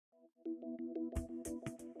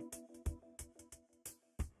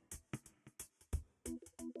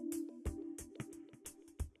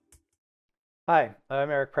Hi, I'm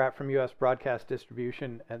Eric Pratt from US Broadcast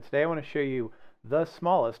Distribution, and today I want to show you the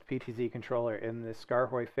smallest PTZ controller in the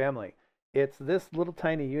Skaarhoj family. It's this little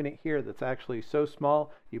tiny unit here that's actually so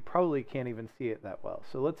small you probably can't even see it that well.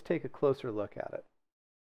 So let's take a closer look at it.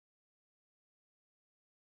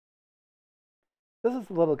 This is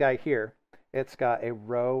the little guy here. It's got a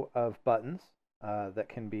row of buttons that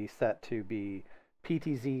can be set to be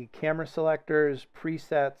PTZ camera selectors,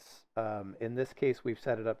 presets. In this case, we've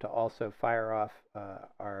set it up to also fire off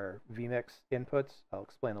our vMix inputs. I'll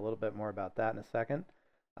explain a little bit more about that in a second.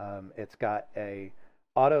 It's got a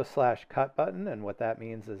auto/cut button, and what that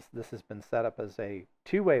means is this has been set up as a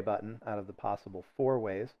two-way button out of the possible four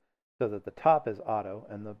ways, so that the top is auto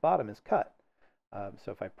and the bottom is cut.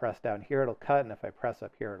 So if I press down here, it'll cut, and if I press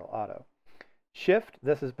up here, it'll auto. Shift,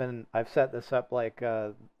 I've set this up like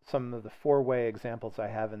some of the four-way examples I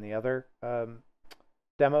have in the other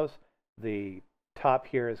demos. The top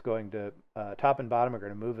here is going to, top and bottom are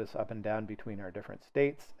going to move us up and down between our different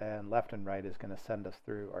states, and left and right is going to send us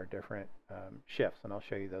through our different shifts, and I'll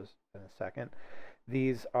show you those in a second.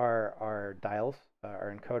 These are our dials,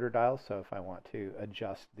 our encoder dials, so if I want to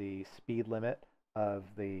adjust the speed limit of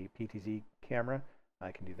the PTZ camera,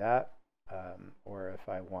 I can do that. Or if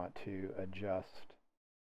I want to adjust,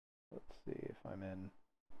 let's see, if I'm in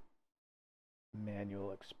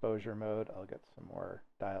manual exposure mode, I'll get some more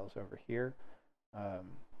dials over here.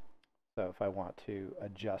 So if I want to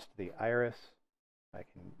adjust the iris, I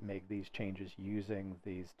can make these changes using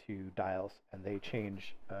these two dials, and they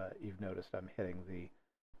change. You've noticed I'm hitting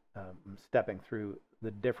I'm stepping through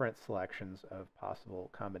the different selections of possible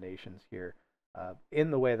combinations here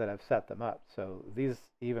in the way that I've set them up. So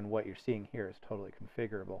even what you're seeing here is totally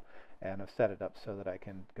configurable, and I've set it up so that I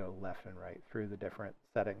can go left and right through the different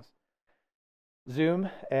settings. Zoom,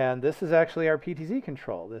 and this is actually our PTZ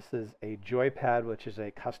control. This is a Joypad, which is a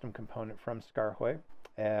custom component from Skaarhoj.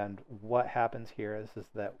 And what happens here is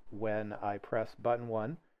that when I press button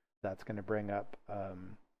 1, that's going to bring up,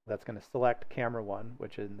 that's going to select camera 1,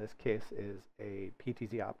 which in this case is a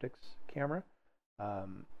PTZ Optics camera.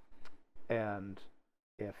 And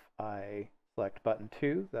if I select button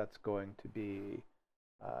 2, that's going to be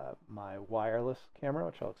my wireless camera,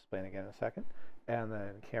 which I'll explain again in a second. And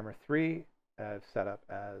then camera 3 I've set up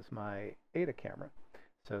as my ADA camera.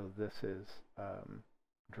 So this is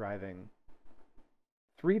driving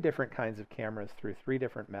 3 different kinds of cameras through 3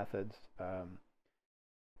 different methods: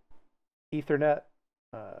 Ethernet,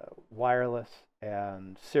 wireless,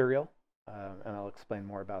 and serial. And I'll explain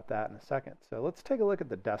more about that in a second. So let's take a look at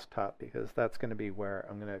the desktop, because that's going to be where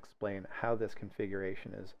I'm going to explain how this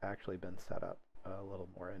configuration has actually been set up a little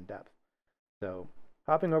more in depth. So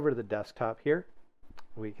hopping over to the desktop here,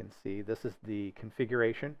 we can see this is the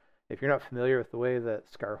configuration. If you're not familiar with the way that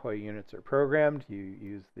Skaarhoj units are programmed, you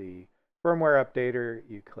use the firmware updater,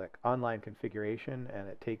 you click online configuration, and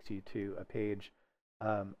it takes you to a page.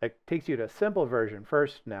 It takes you to a simple version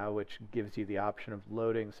first now, which gives you the option of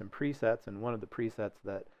loading some presets, and one of the presets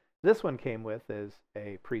that this one came with is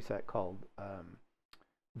a preset called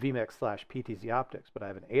vMix/PTZ Optics, but I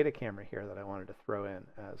have an ADA camera here that I wanted to throw in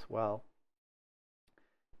as well.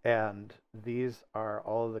 And these are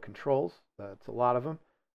all of the controls. That's a lot of them.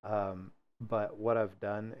 But what I've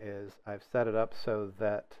done is I've set it up so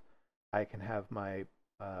that I can have my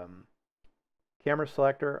camera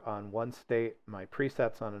selector on one state, my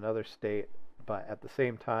presets on another state, but at the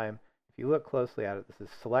same time, if you look closely at it, this is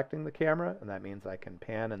selecting the camera, and that means I can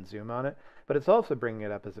pan and zoom on it, but it's also bringing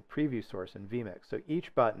it up as a preview source in vMix. So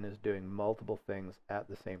each button is doing multiple things at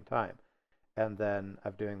the same time. And then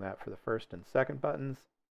I'm doing that for the first and second buttons,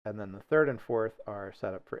 and then the third and fourth are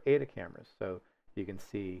set up for ADA cameras. So you can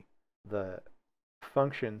see the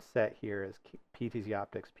function set here is PTZ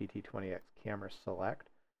Optics PT20X camera select,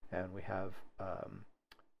 and we have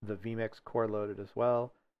the vMix core loaded as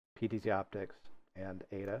well, PTZ Optics, and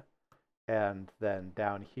ADA. And then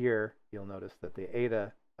down here, you'll notice that the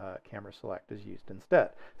ADA camera select is used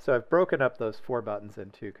instead. So I've broken up those 4 buttons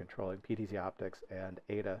into controlling PTZ Optics and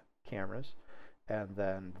ADA cameras. And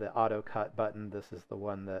then the auto cut button, this is the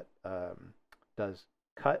one that does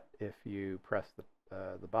cut if you press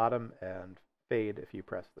the bottom, and fade if you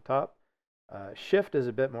press the top. Shift is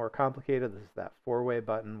a bit more complicated. This is that 4-way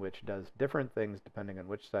button, which does different things depending on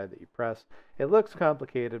which side that you press. It looks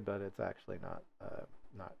complicated, but it's actually not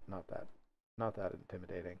that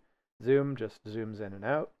intimidating. Zoom just zooms in and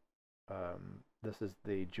out. This is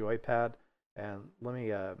the Joypad, and let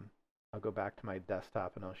me I'll go back to my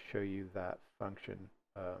desktop and I'll show you that function.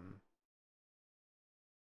 So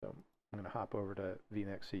I'm going to hop over to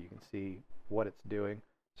vMix so you can see what it's doing.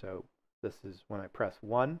 So this is when I press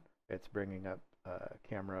 1, it's bringing up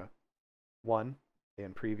camera 1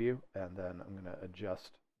 in preview, and then I'm going to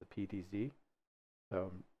adjust the PTZ.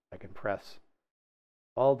 So I can press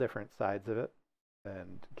all different sides of it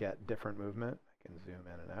and get different movement. I can zoom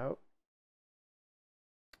in and out.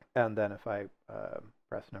 And then if I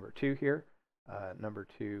press number 2 here, number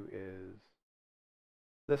 2 is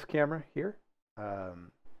this camera here,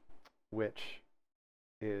 which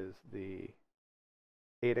is the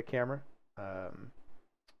ADA camera.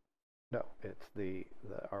 No, it's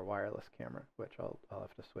our wireless camera, which I'll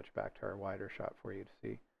have to switch back to our wider shot for you to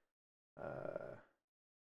see.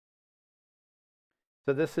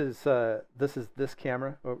 So this is this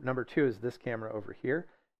camera. Number 2 is this camera over here,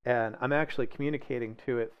 and I'm actually communicating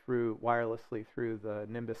to it wirelessly through the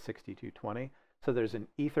Nimbus 6220. So there's an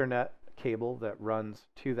Ethernet cable that runs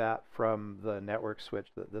to that from the network switch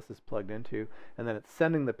that this is plugged into, and then it's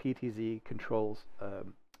sending the PTZ control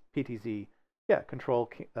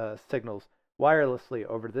signals wirelessly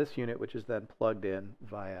over this unit, which is then plugged in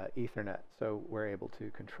via Ethernet. So we're able to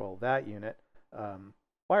control that unit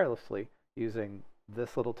wirelessly using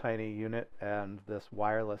this little tiny unit and this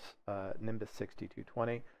wireless Nimbus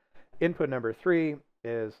 6220. Input number 3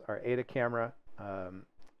 is our ADA camera,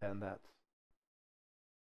 and that's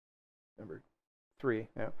number 3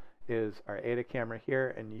 is our ADA camera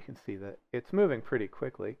here, and you can see that it's moving pretty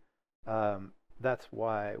quickly. That's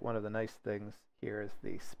why one of the nice things here is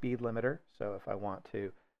the speed limiter. So if I want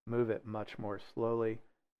to move it much more slowly,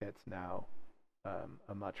 it's now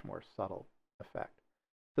a much more subtle effect.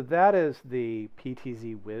 So that is the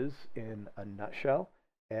PTZ Wiz in a nutshell,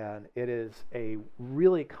 and it is a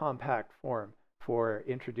really compact form for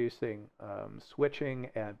introducing switching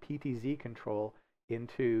and PTZ control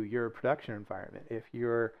into your production environment. If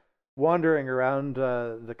you're wandering around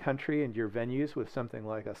the country and your venues with something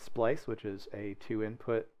like a splice, which is a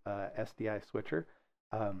 2-input SDI switcher,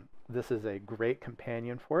 this is a great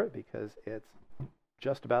companion for it because it's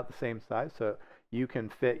just about the same size. So you can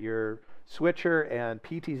fit your switcher and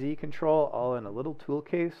PTZ control all in a little tool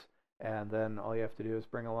case, and then all you have to do is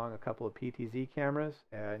bring along a couple of PTZ cameras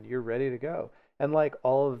and you're ready to go. And like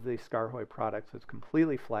all of the Skaarhoj products, it's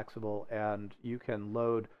completely flexible, and you can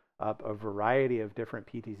load up a variety of different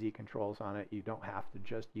PTZ controls on it. You don't have to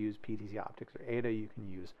just use PTZ Optics or ADA. You can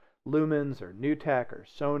use Lumens or NewTek or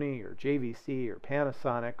Sony or JVC or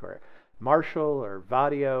Panasonic or Marshall or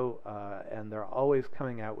Vadio, and they're always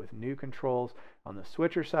coming out with new controls. On the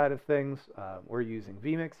switcher side of things, we're using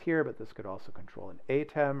vMix here, but this could also control an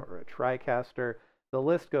ATEM or a TriCaster. The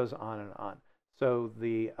list goes on and on. So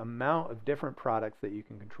the amount of different products that you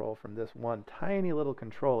can control from this one tiny little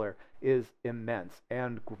controller is immense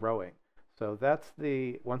and growing. So that's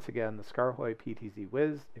once again, the Skaarhoj PTZ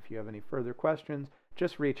Wiz. If you have any further questions,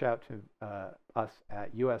 just reach out to us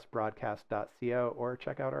at usbroadcast.co or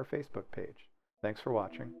check out our Facebook page. Thanks for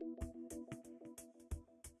watching.